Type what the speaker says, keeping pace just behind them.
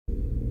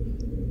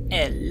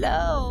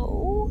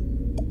Hello!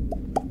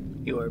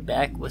 You are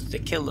back with the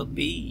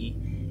Killa-B,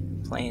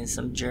 playing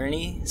some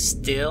Journey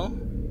still.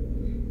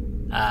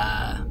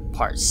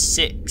 Part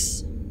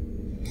 6.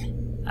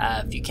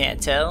 If you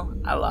can't tell,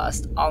 I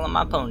lost all of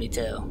my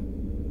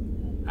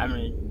ponytail.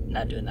 I'm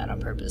not doing that on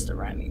purpose, the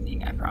rhyming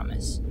thing, I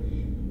promise.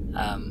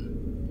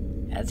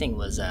 That thing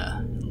was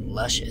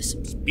luscious. It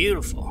was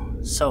beautiful.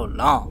 So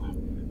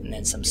long. And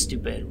then some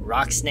stupid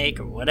rock snake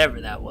or whatever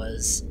that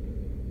was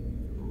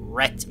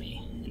wrecked me.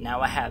 And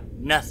now I have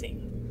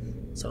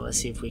nothing. So let's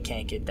see if we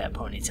can't get that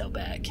ponytail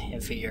back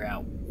and figure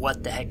out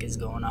what the heck is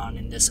going on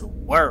in this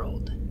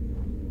world.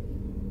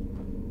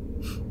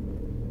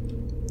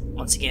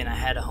 Once again, I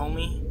had a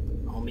homie.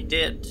 Homie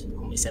dipped.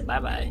 Homie said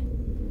bye-bye.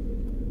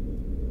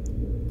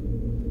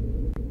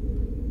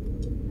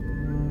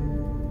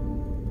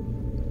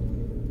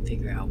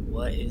 Figure out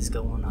what is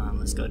going on.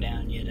 Let's go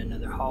down yet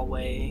another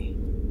hallway.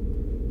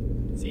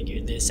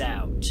 Figure this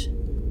out.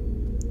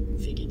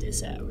 Figure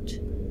this out.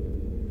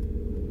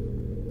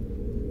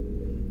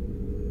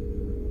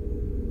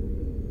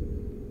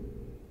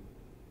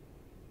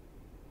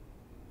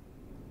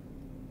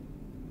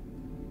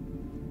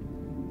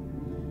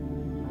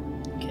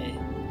 Okay,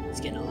 it's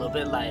getting a little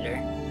bit lighter.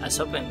 I was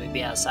hoping we'd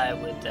be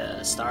outside with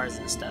the stars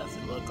and stuff.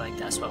 It looked like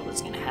that's what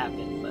was gonna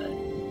happen, but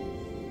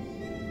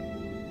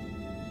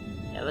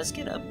yeah, let's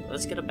get up.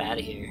 Let's get up out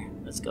of here.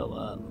 Let's go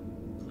up,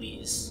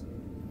 please.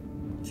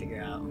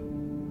 Figure out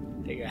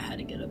how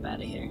to get up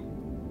out of here.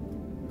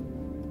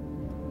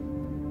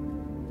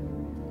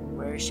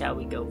 Where shall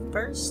we go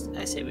first?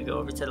 I say we go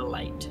over to the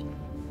light.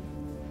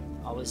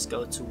 Always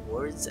go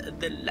towards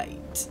the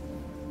light.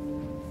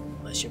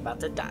 Unless you're about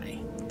to die,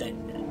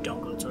 then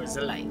don't go towards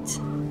the light.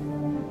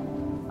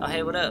 Oh,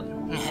 hey, what up?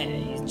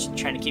 You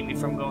trying to keep me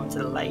from going to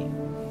the light?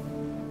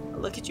 Oh,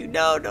 look at you.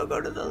 No, don't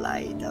go to the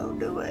light. Don't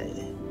do it.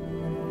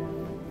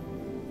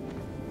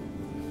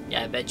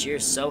 Yeah, I bet you're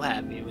so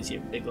happy with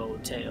your big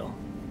old tail.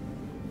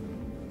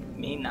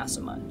 Me, not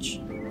so much.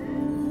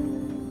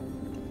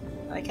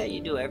 I like how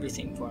you do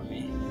everything for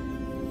me.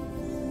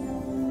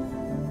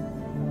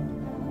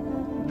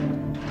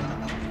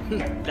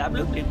 Blah,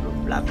 blah, blah, blah,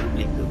 blah,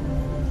 blah, blah.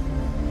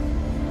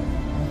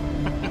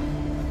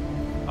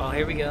 Oh,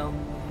 here we go.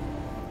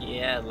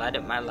 Yeah, light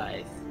up my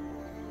life.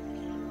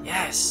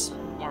 Yes,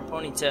 more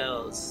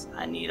ponytails.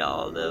 I need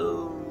all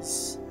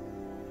those.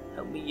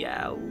 Help me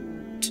out.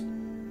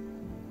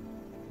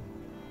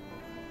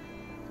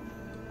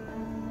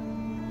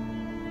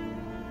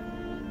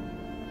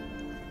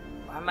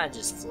 Why am I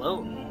just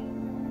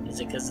floating? Is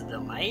it because of the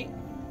light?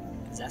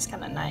 Because that's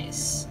kind of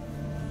nice.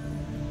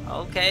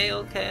 Okay,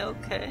 okay,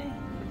 okay.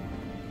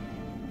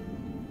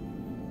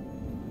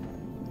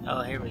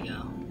 Oh, here we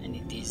go. I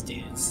need these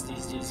dudes.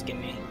 These dudes give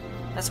me...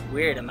 That's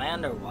weird. Am I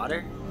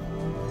underwater?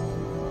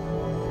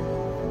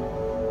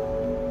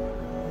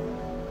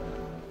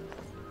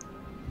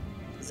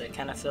 Because I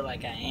kind of feel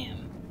like I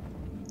am.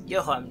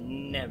 Yo,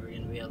 I'm never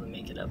going to be able to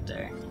make it up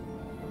there.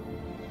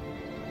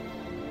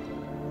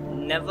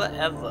 Never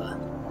ever.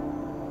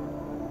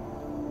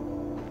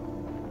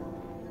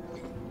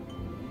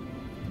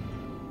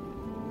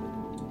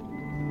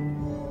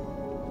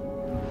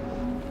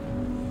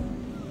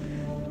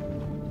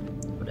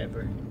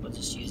 Whatever. We'll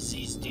just use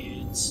these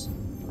dudes.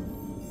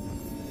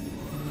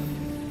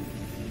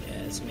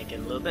 Yeah, let's make it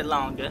a little bit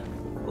longer.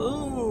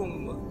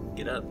 Boom!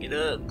 Get up, get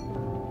up.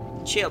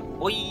 Chill,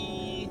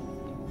 boy!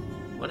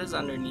 What is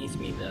underneath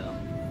me, though?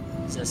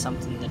 Is that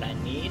something that I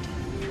need?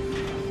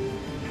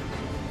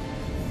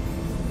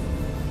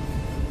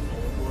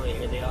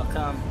 Here they all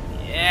come.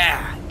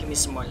 Yeah! Give me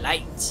some more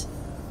light.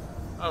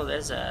 Oh,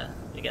 there's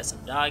we got some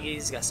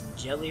doggies, got some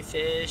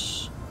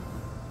jellyfish.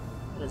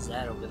 What is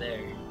that over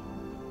there?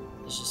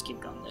 Let's just keep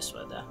going this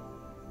way, though.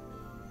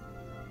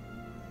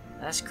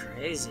 That's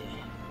crazy.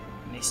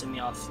 It makes me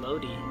all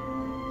floaty.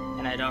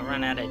 And I don't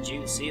run out of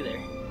juice either.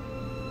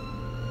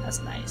 That's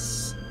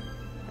nice.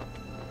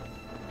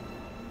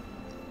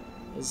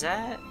 Is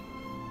that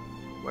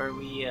where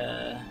we,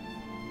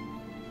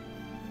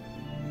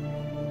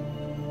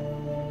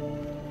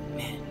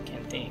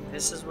 think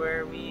this is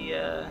where we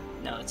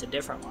no, it's a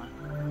different one.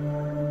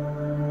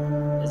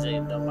 Is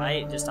it the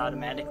light just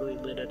automatically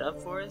lit it up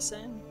for us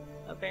then,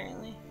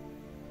 apparently?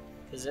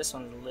 Because this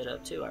one's lit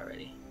up too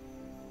already.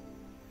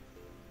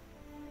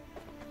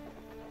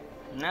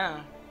 No,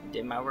 it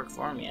did my work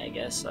for me, I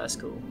guess, so that's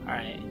cool.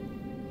 Alright,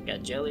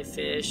 got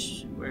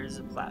jellyfish. Where's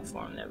the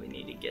platform that we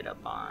need to get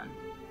up on?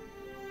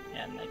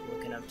 Yeah, I'm like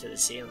looking up to the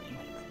ceiling.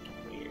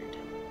 Weird.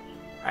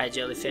 Alright,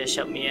 jellyfish,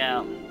 help me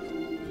out.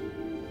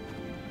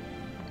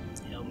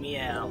 Me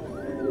out.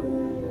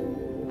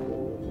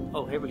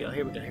 Oh, here we go,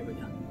 here we go, here we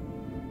go.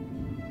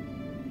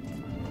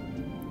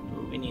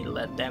 Ooh, we need to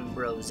let them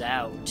bros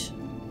out.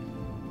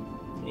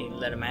 We need to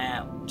let them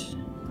out.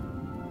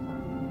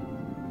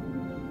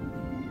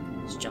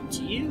 Let's jump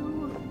to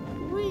you.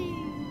 Whee!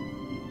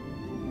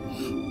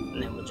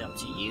 And then we'll jump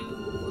to you.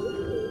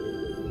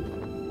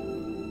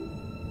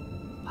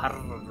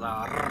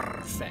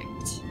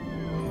 Perfect.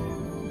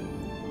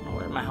 Oh,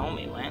 where my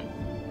homie went?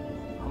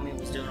 Homie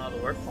He's doing all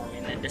the work for me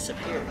and then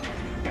disappeared.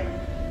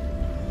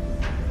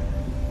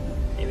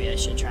 Maybe I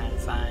should try and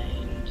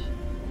find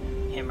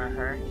him or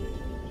her.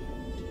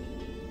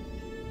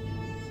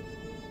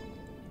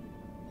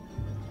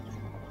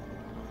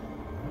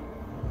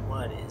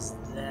 What is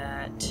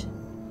that?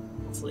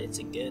 Hopefully it's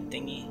a good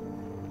thingy.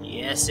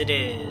 Yes, it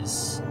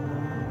is.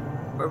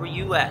 Where were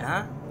you at,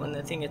 huh? When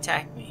the thing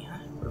attacked me, huh?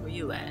 Where were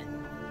you at?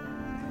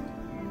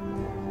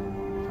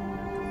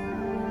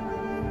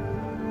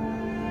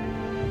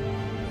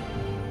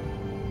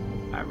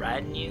 Am I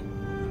riding you?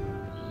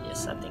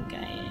 Yes, I think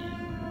I am.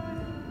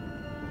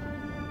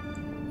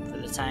 For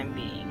the time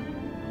being.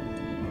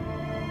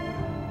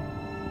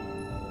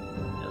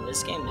 Yo,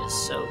 this game is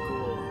so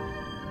cool.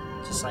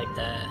 Just like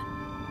the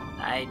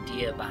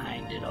idea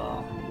behind it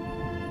all.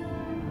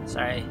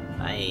 Sorry,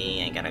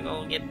 I gotta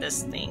go get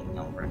this thing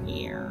over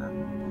here.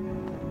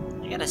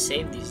 I gotta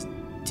save these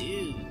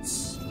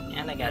dudes.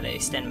 And I gotta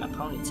extend my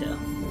ponytail.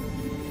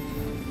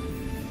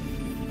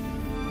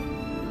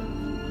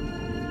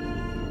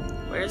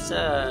 Where's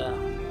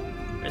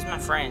my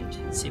friend?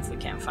 Let's see if we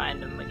can't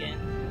find him again.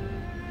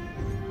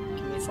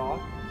 Can we fall?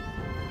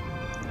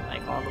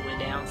 Like all the way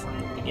down from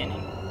the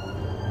beginning?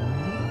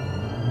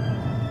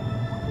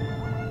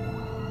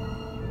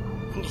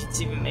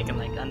 It's even making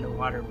like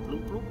underwater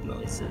bloop bloop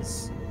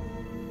noises.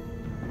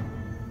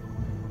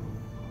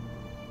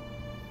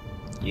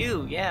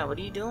 Yeah, what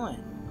are you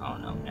doing? Oh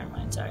no, never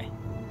mind, sorry.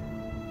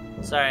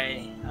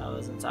 Sorry, I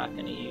wasn't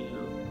talking to you.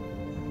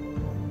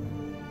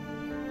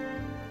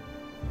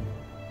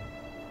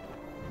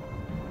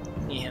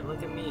 Yeah,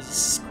 look at me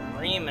just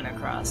screaming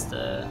across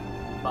the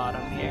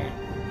bottom here.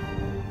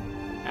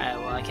 Alright,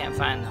 well I can't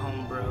find the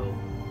homebro.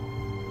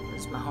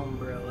 Where's my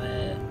homebro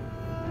at?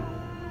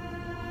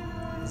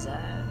 Is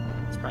that?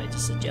 It's probably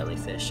just a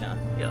jellyfish, huh?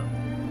 Yo.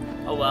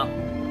 Oh well.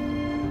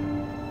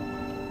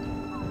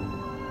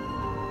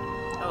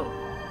 Oh,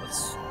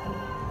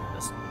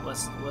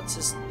 what's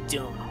this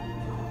doing?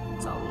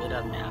 It's all lit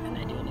up now. Can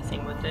I do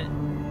anything with it?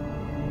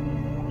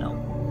 No.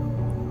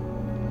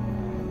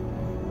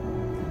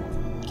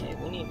 Okay,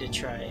 we need to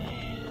try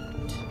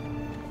and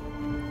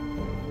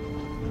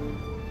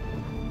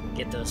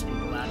get those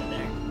people out of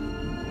there.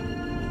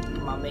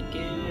 Come on, make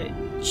it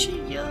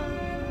chia.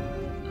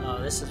 Oh,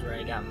 this is where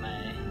I got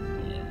my,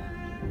 yeah.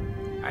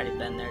 Already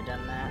been there,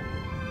 done that.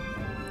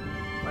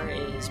 Where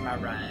is my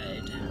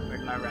ride?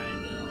 Where'd my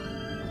ride go?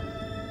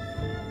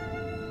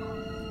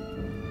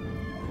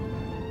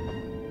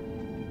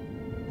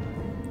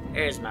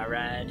 There's my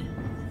ride.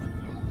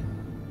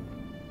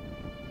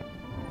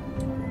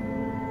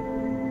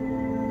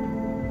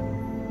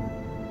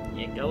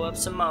 Yeah, go up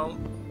some more.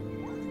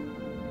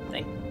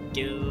 Thank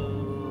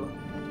you.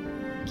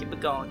 Keep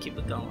it going, keep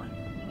it going.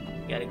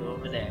 We gotta go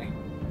over there.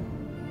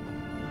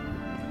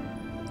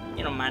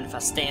 You don't mind if I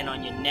stand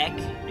on your neck,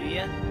 do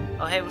you?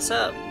 Oh, hey, what's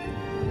up?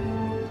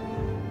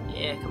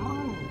 Yeah, come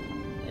on.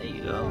 There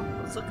you go.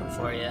 I was looking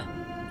for you.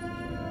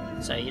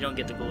 Sorry, you don't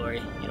get the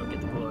glory. You don't get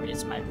the glory.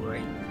 It's my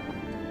glory.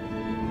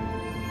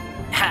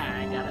 Ha!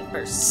 I got it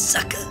first,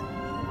 sucker.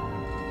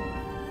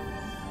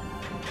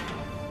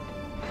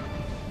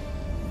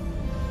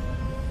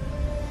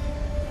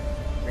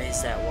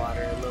 Raise that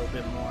water a little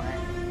bit more.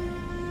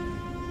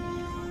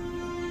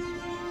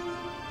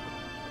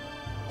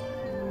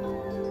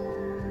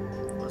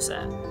 What's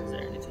that? Is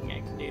there anything I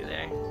can do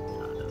there?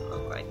 No, it doesn't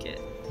look like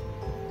it.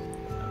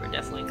 But we're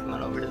definitely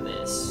coming over to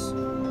this.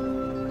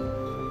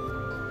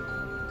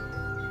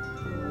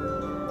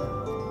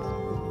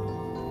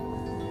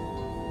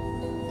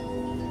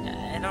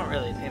 I don't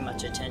really pay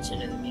much attention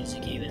to the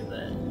music either,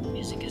 but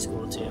music is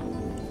cool too.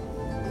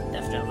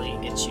 Definitely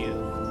gets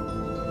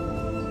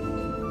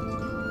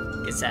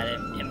that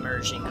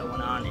immersion going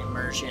on.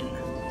 Immersion.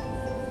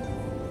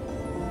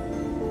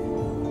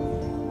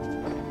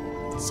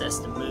 Sets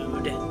the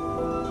mood.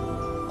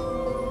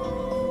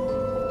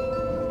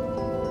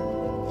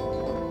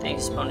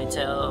 Thanks,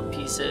 Ponytail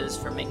Pieces,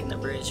 for making the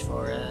bridge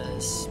for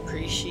us.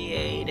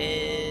 Appreciate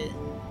it.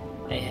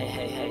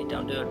 Hey,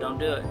 don't do it, don't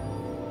do it.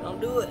 Don't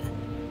do it.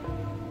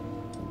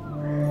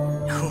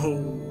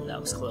 Oh, that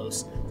was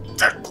close.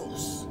 That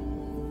close.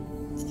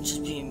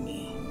 Just being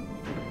me.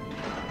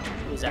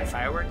 Was that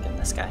firework in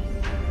the sky?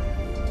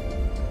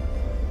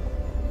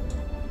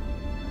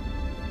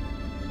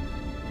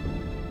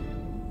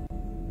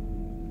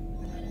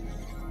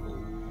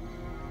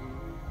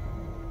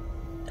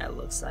 That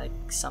looks like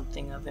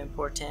something of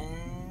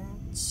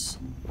importance.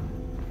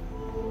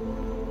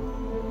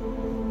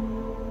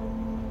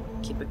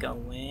 Keep it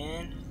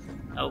going.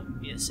 Oh,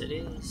 yes it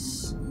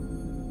is.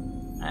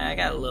 I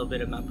got a little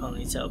bit of my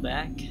ponytail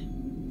back.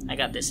 I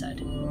got this side.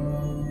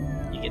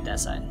 You get that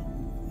side.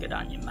 Good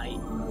on you, mate.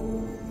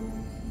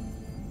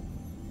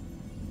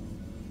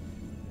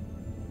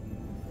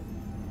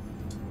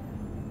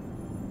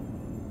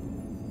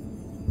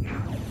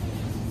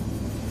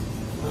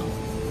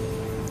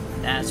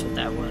 That's what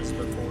that was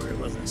before. It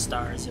wasn't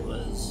stars, it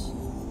was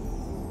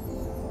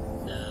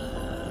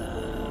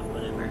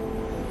whatever.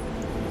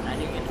 I'm not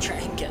even gonna try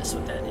and guess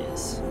what that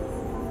is.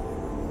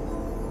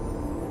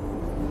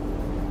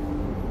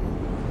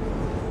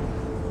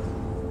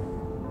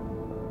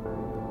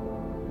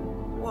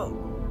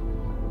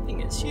 Whoa.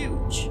 Thing is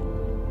huge.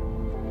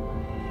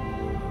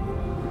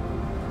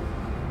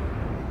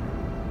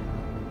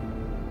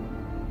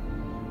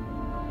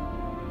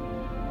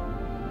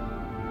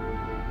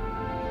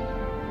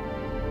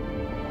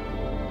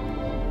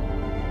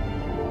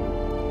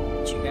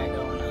 What you got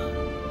going on?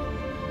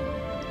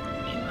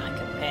 Me and my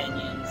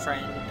companion,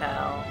 friend,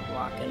 pal,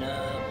 walking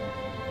up.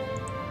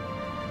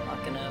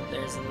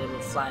 There's a little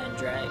flying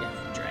dragon,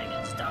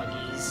 dragons,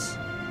 doggies.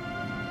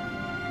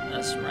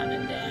 Us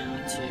running down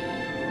to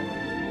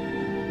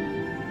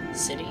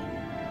city.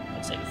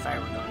 Looks like a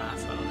firework going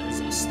off. Oh, there's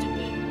those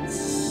stupid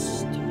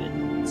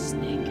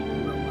snake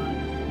robot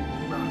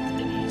rock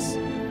thingies.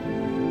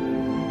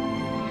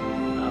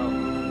 Oh,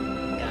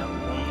 got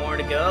one more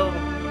to go.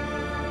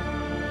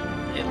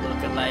 It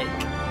look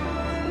alike.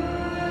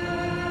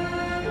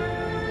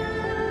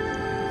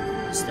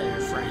 Almost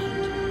there,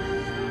 friend.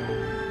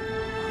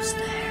 Almost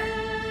there.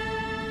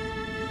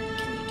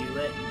 Can you do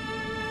it?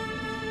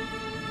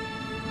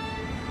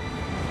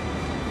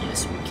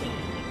 Yes, we can.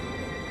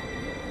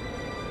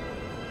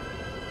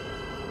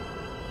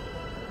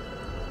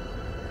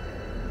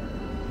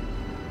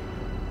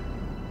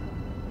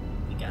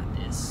 We got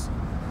this.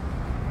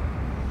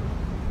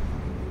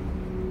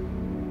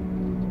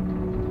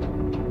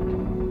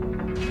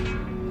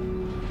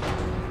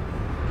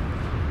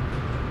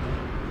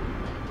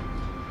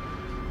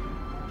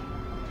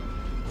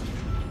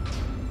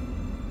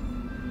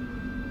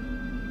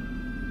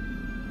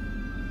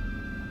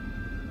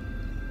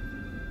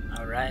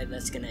 Alright,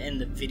 that's gonna end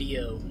the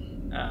video.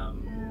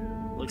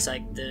 Looks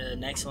like the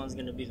next one's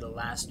gonna be the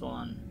last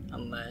one,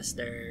 unless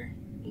they're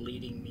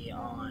leading me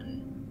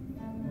on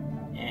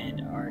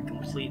and are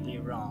completely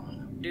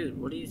wrong. Dude,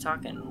 what are you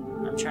talking?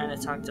 I'm trying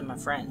to talk to my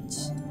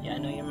friends. Yeah, I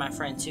know you're my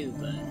friend too,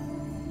 but...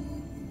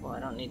 Well, I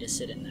don't need to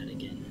sit in that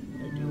again.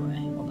 Or do I?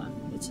 Hold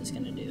on. What's this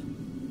gonna do?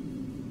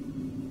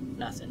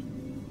 Nothing.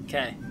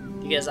 Okay.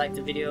 If you guys liked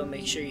the video,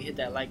 make sure you hit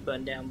that like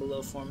button down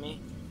below for me.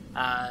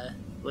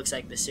 Looks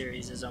like the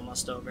series is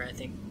almost over. I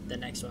think the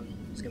next one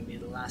is going to be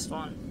the last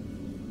one.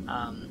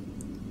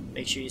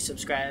 Make sure you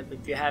subscribe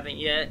if you haven't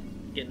yet.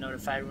 Get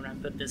notified when I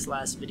put this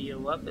last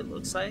video up, it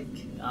looks like.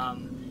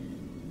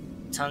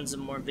 Tons of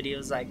more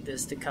videos like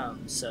this to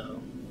come,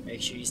 so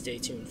make sure you stay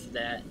tuned for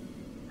that.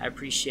 I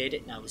appreciate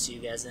it, and I will see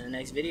you guys in the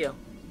next video.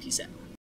 Peace out.